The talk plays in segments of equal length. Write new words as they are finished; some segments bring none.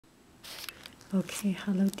Okay,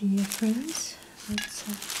 hello dear friends. Let's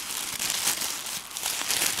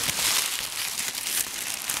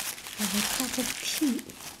have a cup of tea.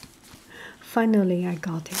 Finally, I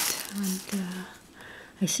got it, and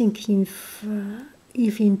I think if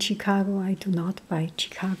in Chicago I do not buy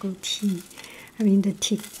Chicago tea, I mean the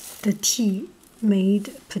tea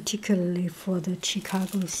made particularly for the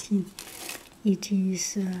Chicago scene, it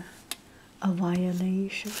is a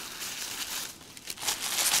violation.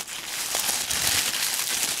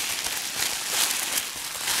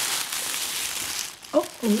 Oh,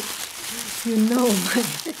 you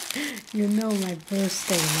know my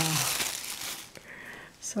birthday now.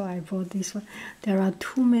 So I bought this one. There are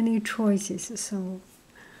too many choices, so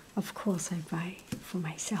of course I buy for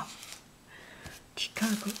myself.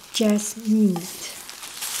 Chicago Jasmine.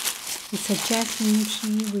 It's a jasmine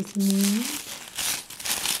tea with mint.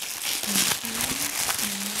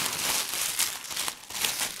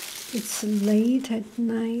 It's late at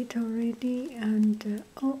night already, and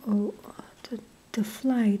the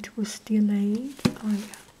flight was delayed. Oh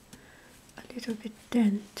yeah, a little bit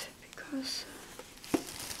dent because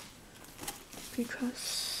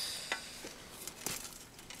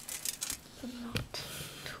not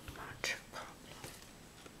too much problem.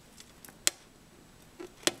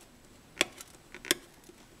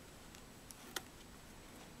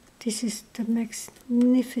 This is the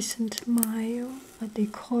Magnificent Mile, but they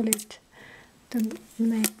call it the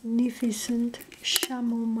Magnificent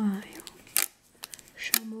Chamomile.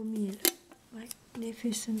 Chamomile,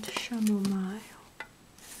 Magnificent Chamomile.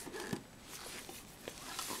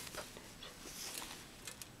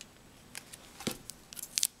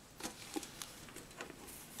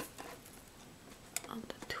 On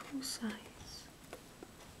the two sides.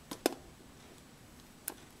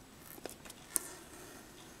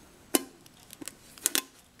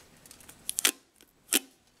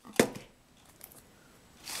 Okay.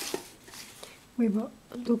 We will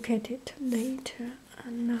look at it later,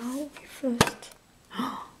 and now we first.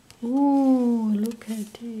 Oh, look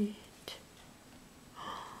at it!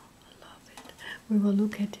 I love it. We will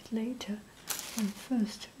look at it later, and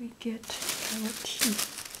first we get our tea.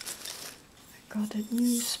 I got a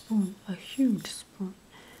new spoon, a huge spoon,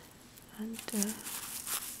 and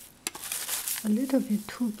a little bit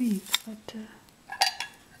too big, but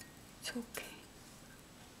it's okay.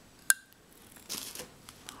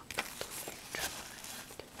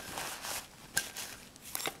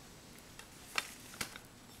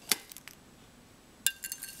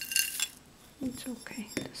 It's okay,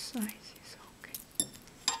 the size is okay.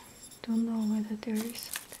 Don't know whether there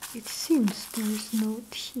is, it seems there is no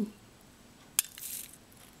tea.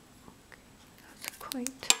 Okay, that's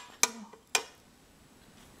quite a lot.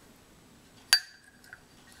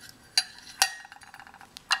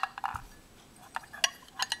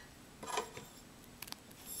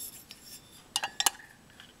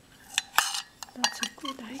 That's a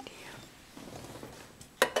good idea.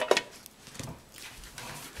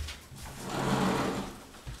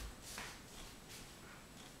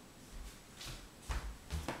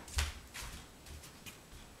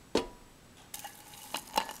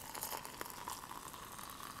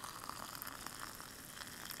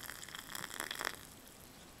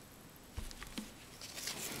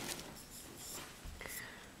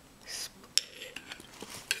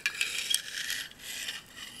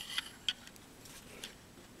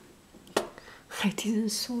 I didn't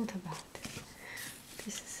thought about it.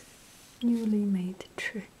 This is a newly made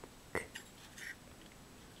trick.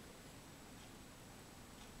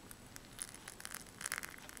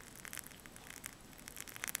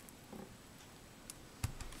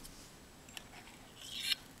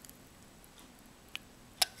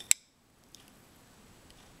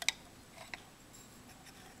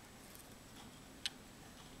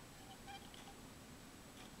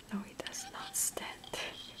 No, it does not stand.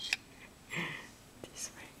 This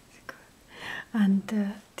way is good.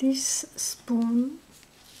 And this spoon,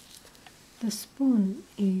 the spoon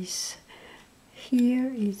is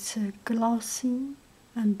here. It's glossy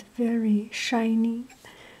and very shiny,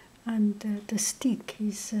 and the stick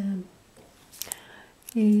is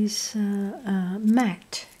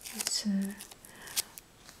matte. It's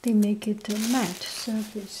they make it a matte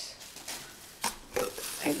surface.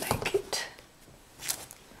 I like it.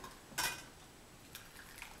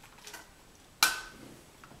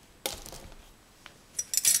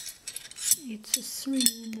 It's 3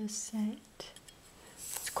 in the set.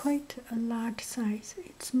 It's quite a large size.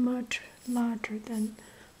 It's much larger than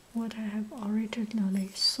what I have originally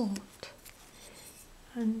thought.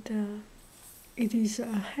 And it is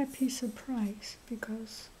a happy surprise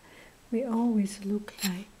because we always look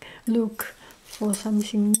for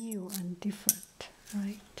something new and different,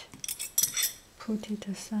 right? Put it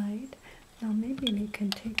aside. Now maybe we can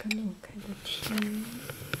take a look at the tea.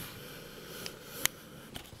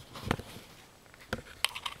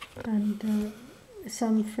 And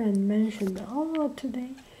some friend mentioned, oh,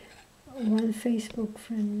 today, one Facebook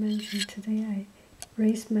friend mentioned, today I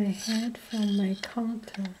raised my head from my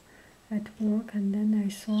counter at work and then I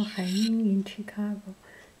saw Haiyin in Chicago.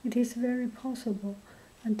 It is very possible.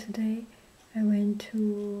 And today I went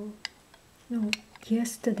to, no,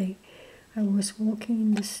 yesterday I was walking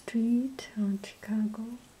in the street on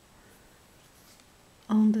Chicago,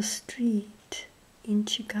 on the street in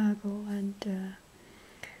Chicago,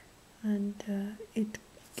 and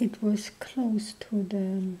it was close to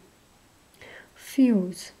the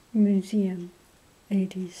Fields Museum.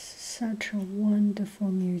 It is such a wonderful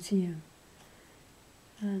museum,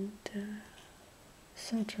 and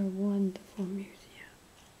such a wonderful museum.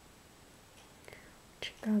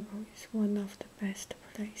 Chicago is one of the best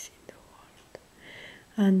places in the world.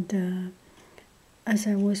 And as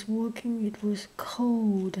I was walking, it was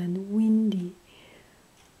cold and windy.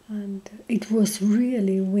 And it was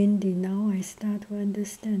really windy. Now I start to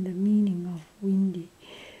understand the meaning of windy,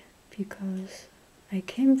 because I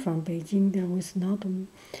came from Beijing. There was not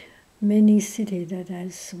many cities that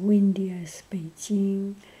as windy as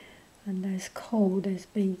Beijing and as cold as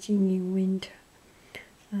Beijing in winter.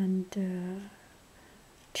 And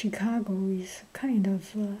Chicago is kind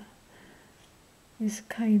of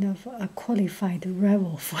a qualified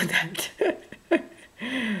rebel for that,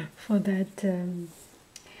 for that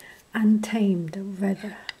untamed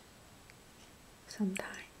weather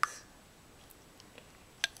sometimes.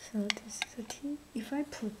 So this is the tea. If I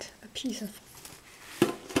put a piece of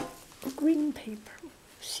green paper,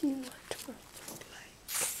 see what it will look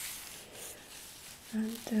like.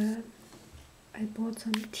 And I bought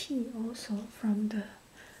some tea also from the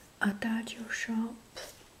Adagio shop.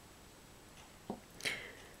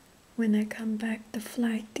 When I come back, the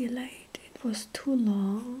flight delayed. It was too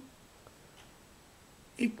long.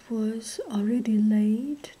 It was already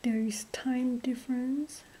late. There is time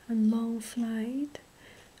difference and long flight,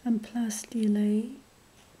 and plus delay.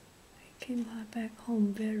 I came back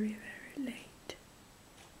home very, very late.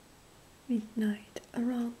 Midnight,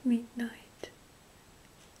 around midnight.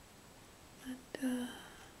 And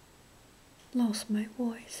lost my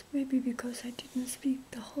voice, maybe because I didn't speak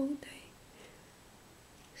the whole day.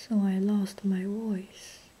 So I lost my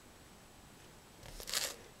voice.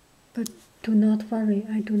 But do not worry,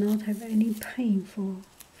 I do not have any pain for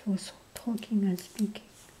talking and speaking.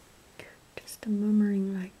 Just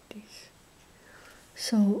murmuring like this.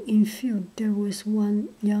 So in field, there was one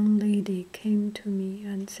young lady came to me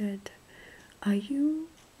and said, Are you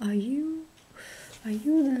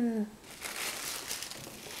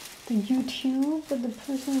the YouTube, the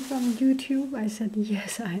person from YouTube? I said,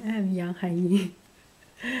 yes, I am Yang Haiyin.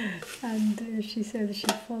 And she said she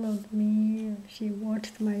followed me, she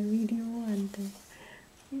watched my video, and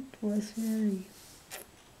it was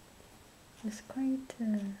quite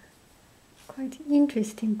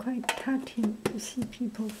interesting, quite touching to see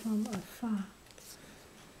people from afar.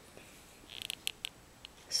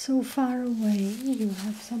 So far away, you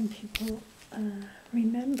have some people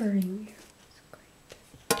remembering you. It's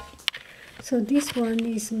great. So this one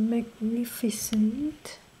is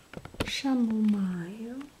Magnificent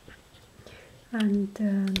Chamomile,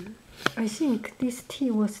 and I think this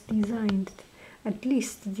tea was designed, at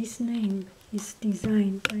least this name is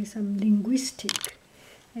designed by some linguistic.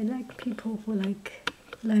 I like people who like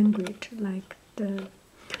language, like the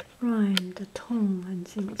rhyme, the tone and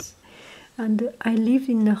things. And I live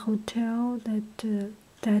in a hotel that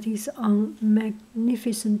is on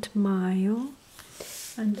Magnificent Mile,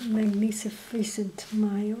 and Magnificent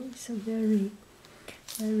Mile is a very,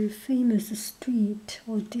 very famous street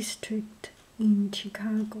or district in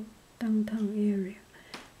Chicago, downtown area.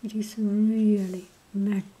 It is really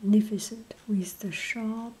magnificent with the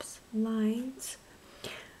shops, lights,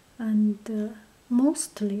 and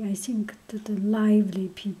mostly I think that the lively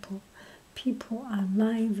people are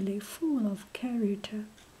lively, full of character.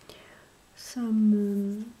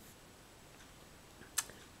 Some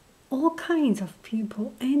all kinds of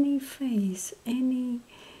people, any face, any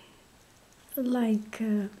like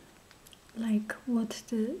what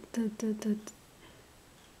the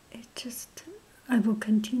it just. I will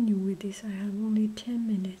continue with this. I have only 10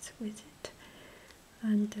 minutes with it.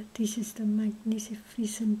 And this is the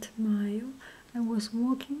Magnificent Mile. I was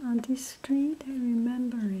walking on this street, I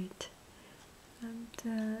remember it. And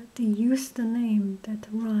they used the name that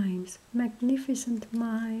rhymes. Magnificent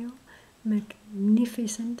Mile,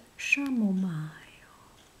 Magnificent Chamomile.